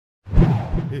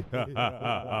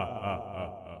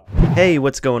Hey,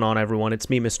 what's going on everyone? It's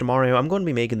me, Mr. Mario. I'm going to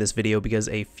be making this video because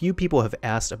a few people have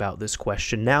asked about this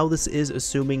question. Now, this is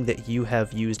assuming that you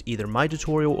have used either my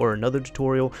tutorial or another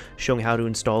tutorial showing how to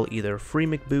install either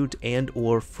FreeMCBoot and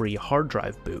or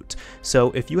FreeHDBoot.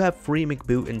 So if you have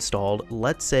FreeMCBoot installed,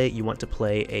 let's say you want to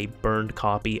play a burned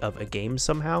copy of a game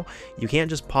somehow, you can't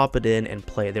just pop it in and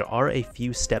play. There are a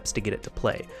few steps to get it to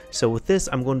play. So with this,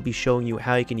 I'm going to be showing you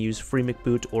how you can use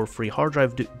FreeMCBoot or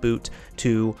FreeHDBoot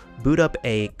to boot up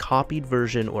a copied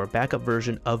version or backup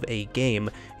version of a game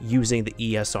using the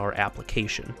ESR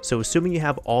application. So assuming you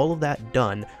have all of that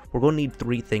done, we're going to need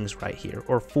three things right here,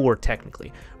 or four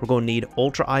technically. We're going to need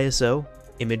Ultra ISO,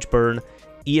 Image Burn,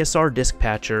 ESR Disk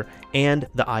Patcher, and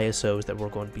the ISOs that we're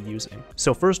going to be using.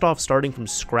 So first off, starting from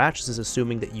scratch, this is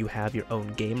assuming that you have your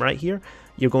own game right here.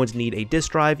 You're going to need a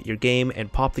disk drive, your game,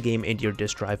 and pop the game into your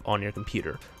disk drive on your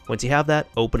computer. Once you have that,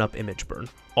 open up Image Burn.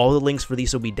 All the links for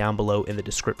these will be down below in the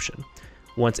description.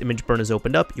 Once Image Burn is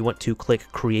opened up, you want to click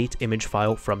Create Image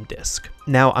File from Disk.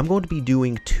 Now, I'm going to be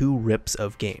doing two rips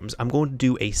of games. I'm going to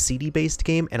do a CD-based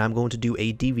game, and I'm going to do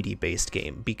a DVD-based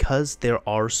game, because there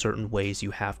are certain ways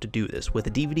you have to do this. With a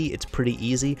DVD, it's pretty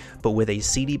easy, but with a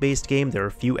CD-based game, there are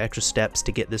a few extra steps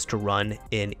to get this to run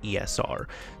in ESR.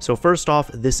 So first off,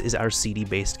 this is our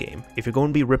CD-based game. If you're going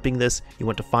to be ripping this, you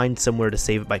want to find somewhere to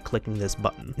save it by clicking this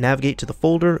button. Navigate to the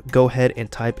folder, go ahead and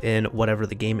type in whatever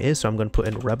the game is. So I'm going to put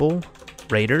in Rebel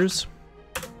Raiders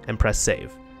and press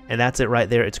save. And that's it right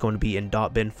there. It's going to be in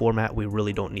 .bin format. We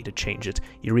really don't need to change it.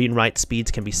 Your read and write speeds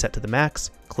can be set to the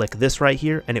max. Click this right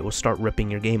here and it will start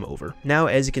ripping your game over. Now,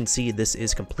 as you can see, this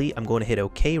is complete. I'm going to hit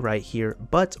OK right here.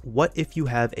 But what if you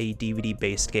have a DVD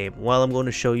based game? Well, I'm going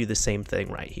to show you the same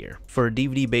thing right here. For a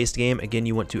DVD based game, again,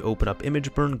 you want to open up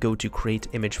Image Burn, go to Create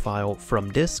Image File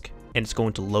from Disk, and it's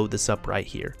going to load this up right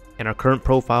here. In our current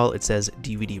profile, it says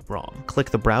DVD-ROM. Click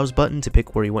the Browse button to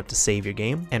pick where you want to save your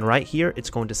game, and right here,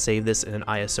 it's going to save this in an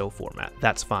ISO format.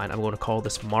 That's fine. I'm going to call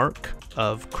this Mark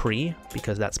of Cree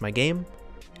because that's my game,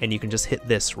 and you can just hit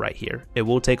this right here. It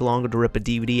will take longer to rip a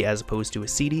DVD as opposed to a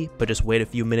CD, but just wait a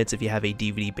few minutes if you have a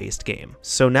DVD-based game.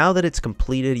 So now that it's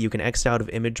completed, you can exit out of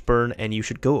Image Burn, and you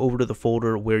should go over to the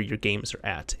folder where your games are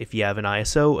at. If you have an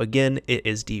ISO, again, it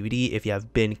is DVD. If you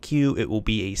have bin.q, it will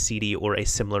be a CD or a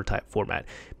similar type format.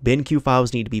 Bin.q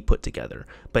files need to be put together,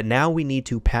 but now we need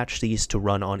to patch these to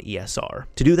run on ESR.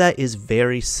 To do that is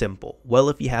very simple. Well,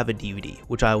 if you have a DVD,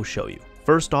 which I will show you.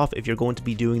 First off, if you're going to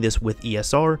be doing this with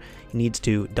ESR, you need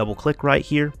to double click right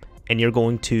here, and you're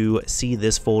going to see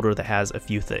this folder that has a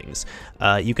few things.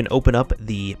 You can open up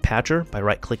the patcher by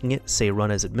right clicking it, say run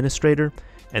as administrator,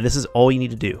 and this is all you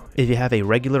need to do. If you have a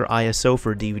regular ISO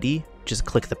for DVD, just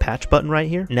click the patch button right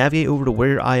here, navigate over to where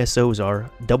your ISOs are,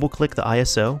 double click the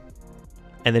ISO,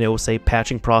 and then it will say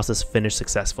patching process finished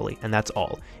successfully, and that's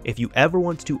all. If you ever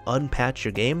want to unpatch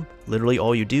your game, literally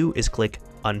all you do is click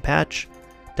unpatch,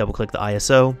 double click the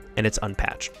ISO, and it's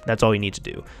unpatched. That's all you need to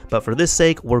do. But for this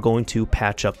sake, we're going to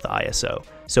patch up the ISO.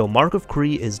 So Mark of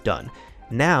Cree is done.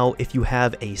 Now, if you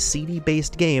have a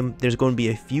CD-based game, there's going to be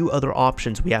a few other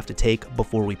options we have to take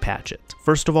before we patch it.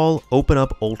 First of all, open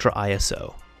up Ultra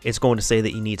ISO. It's going to say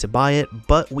that you need to buy it,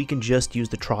 but we can just use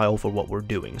the trial for what we're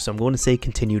doing. So I'm going to say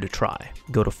continue to try.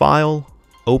 Go to File,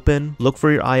 Open, look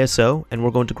for your ISO, and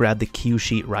we're going to grab the cue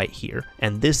sheet right here.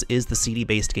 And this is the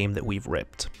CD-based game that we've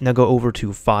ripped. Now go over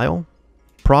to File,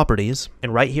 Properties,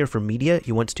 and right here for Media,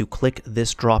 you want to click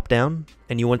this drop down,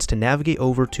 and you want to navigate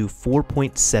over to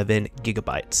 4.7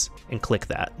 gigabytes and click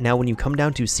that. Now when you come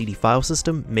down to CD file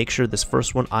system, make sure this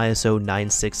first one, ISO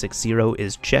 9660,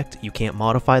 is checked. You can't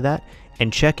modify that.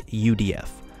 And check UDF.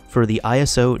 For the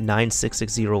ISO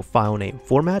 9660 file name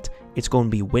format, it's going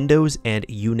to be Windows and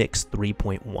Unix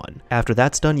 3.1. After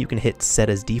that's done, you can hit Set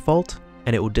as Default,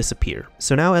 and it will disappear.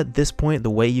 So now at this point, the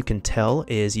way you can tell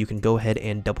is you can go ahead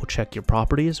and double check your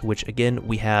properties, which again,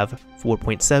 we have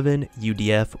 4.7,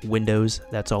 UDF, Windows,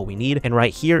 that's all we need. And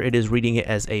right here, it is reading it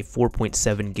as a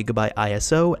 4.7 gigabyte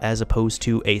ISO as opposed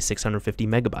to a 650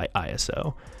 megabyte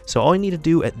ISO. So all you need to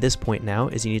do at this point now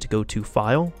is you need to go to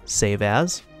File, Save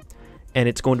As, and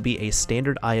it's going to be a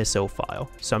standard ISO file.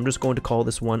 So I'm just going to call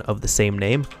this one of the same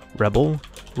name, Rebel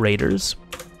Raiders,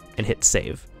 and hit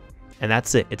Save. And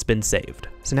that's it, it's been saved.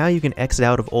 So now you can exit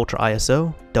out of Ultra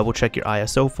ISO, double check your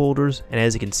ISO folders, and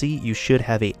as you can see, you should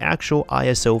have an actual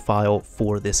ISO file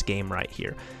for this game right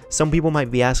here. Some people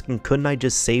might be asking, couldn't I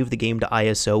just save the game to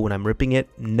ISO when I'm ripping it?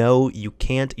 No, you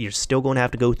can't. You're still going to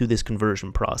have to go through this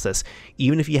conversion process.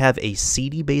 Even if you have a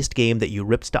CD-based game that you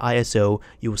ripped to ISO,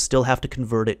 you will still have to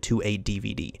convert it to a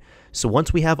DVD. So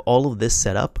once we have all of this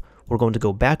set up, we're going to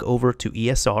go back over to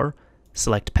ESR,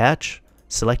 select Patch,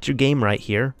 select your game right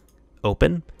here,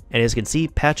 open, and as you can see,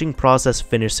 patching process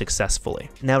finished successfully.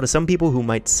 Now to some people who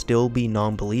might still be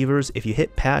non-believers, if you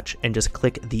hit patch and just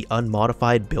click the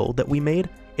unmodified build that we made,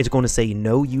 it's going to say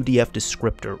no UDF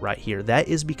descriptor right here. That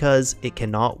is because it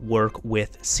cannot work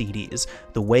with CDs.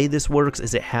 The way this works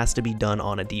is it has to be done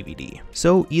on a DVD.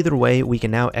 So either way, we can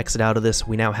now exit out of this.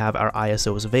 We now have our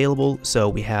ISOs available. So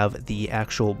we have the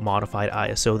actual modified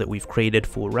ISO that we've created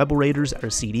for Rebel Raiders, our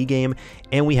CD game,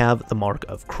 and we have the Mark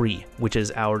of Kree, which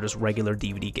is our just regular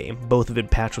DVD game. Both have been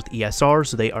patched with ESR,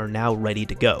 so they are now ready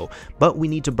to go, but we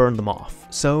need to burn them off.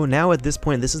 So now at this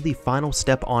point, this is the final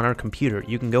step on our computer.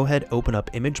 You can go ahead, open up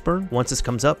Image Burn. Once this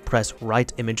comes up, press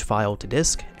Write Image File to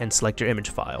Disk and select your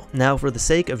image file. Now for the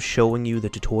sake of showing you the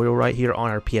tutorial right here on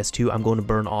our PS2, I'm going to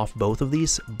burn off both of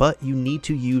these, but you need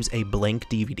to use a blank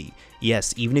DVD.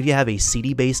 Yes, even if you have a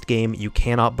CD based game, you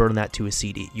cannot burn that to a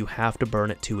CD. You have to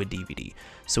burn it to a DVD.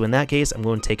 So in that case, I'm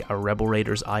going to take our Rebel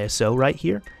Raiders ISO right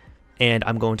here, and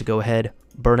I'm going to go ahead,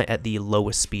 burn it at the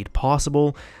lowest speed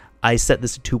possible. I set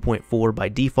this to 2.4 by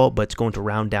default, but it's going to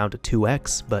round down to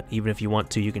 2x, but even if you want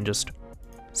to, you can just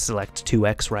select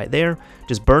 2x right there.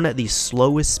 Just burn at the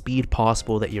slowest speed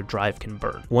possible that your drive can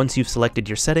burn. Once you've selected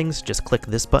your settings, just click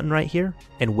this button right here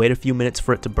and wait a few minutes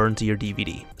for it to burn to your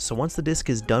DVD. So once the disc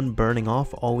is done burning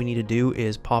off, all we need to do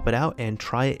is pop it out and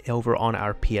try it over on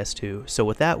our PS2. So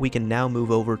with that, we can now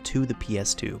move over to the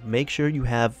PS2. Make sure you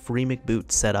have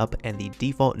FreeMCBoot set up, and the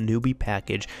default newbie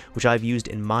package, which I've used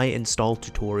in my install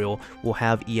tutorial, will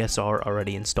have ESR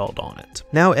already installed on it.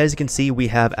 Now, as you can see, we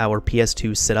have our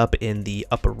PS2 set up in the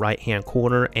upper right hand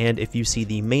corner, and if you see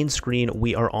the main screen,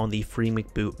 we are on the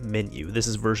FreeMCBoot menu. This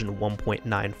is version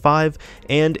 1.95,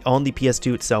 and on the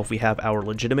PS2 itself, we have our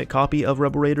legitimate copy of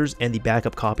Rebel Raiders and the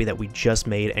backup copy that we just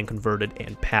made and converted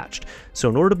and patched. So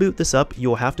in order to boot this up,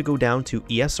 you'll have to go down to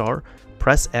ESR,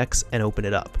 press X, and open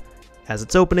it up. As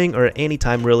it's opening, or at any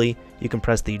time really, you can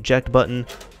press the eject button,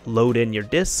 load in your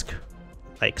disk,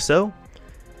 like so,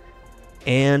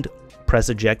 and press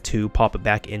eject to pop it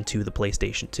back into the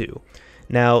PlayStation 2.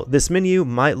 Now, this menu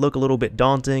might look a little bit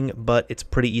daunting, but it's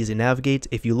pretty easy to navigate.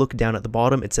 If you look down at the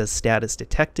bottom, it says status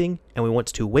detecting, and we want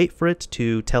to wait for it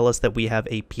to tell us that we have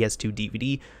a PS2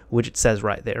 DVD, which it says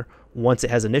right there. Once it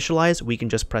has initialized, we can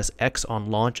just press X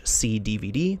on launch C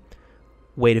DVD.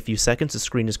 Wait a few seconds, the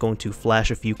screen is going to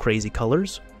flash a few crazy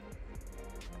colors.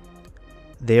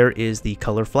 There is the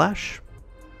color flash.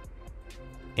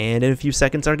 And in a few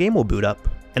seconds, our game will boot up.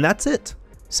 And that's it.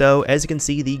 So as you can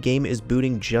see, the game is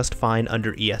booting just fine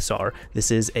under ESR.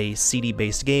 This is a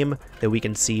CD-based game that we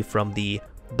can see from the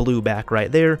blue back right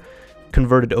there,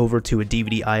 converted over to a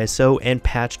DVD ISO and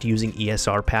patched using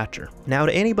ESR Patcher. Now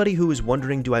to anybody who is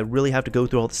wondering, do I really have to go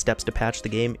through all the steps to patch the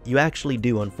game? You actually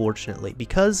do, unfortunately,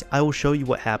 because I will show you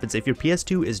what happens if your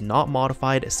PS2 is not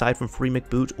modified aside from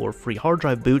FreeMCBoot or free hard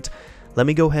drive boot. Let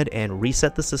me go ahead and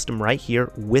reset the system right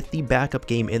here with the backup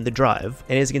game in the drive.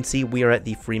 And as you can see, we are at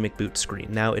the FreeMCBoot screen.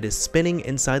 Now it is spinning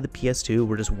inside the PS2.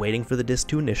 We're just waiting for the disk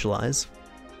to initialize.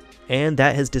 And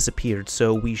that has disappeared,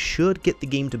 so we should get the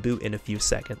game to boot in a few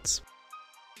seconds.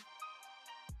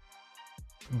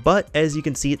 But as you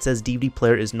can see, it says DVD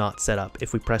player is not set up.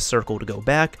 If we press circle to go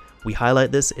back, we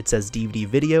highlight this, it says DVD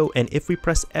video, and if we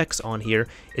press X on here,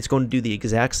 it's going to do the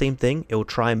exact same thing. It will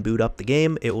try and boot up the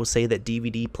game. It will say that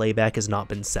DVD playback has not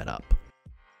been set up.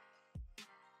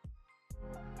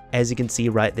 As you can see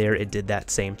right there, it did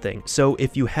that same thing. So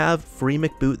if you have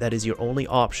FreeMCBoot, that is your only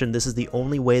option. This is the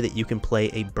only way that you can play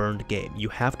a burned game. You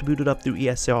have to boot it up through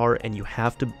ESR, and you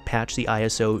have to patch the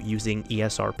ISO using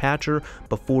ESR Patcher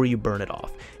before you burn it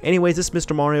off. Anyways, this is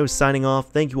Mr. Mario signing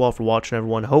off. Thank you all for watching,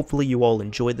 everyone. Hopefully you all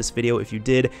enjoyed this video. If you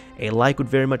did, a like would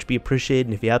very much be appreciated,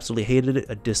 and if you absolutely hated it,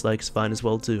 a dislike is fine as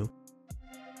well too.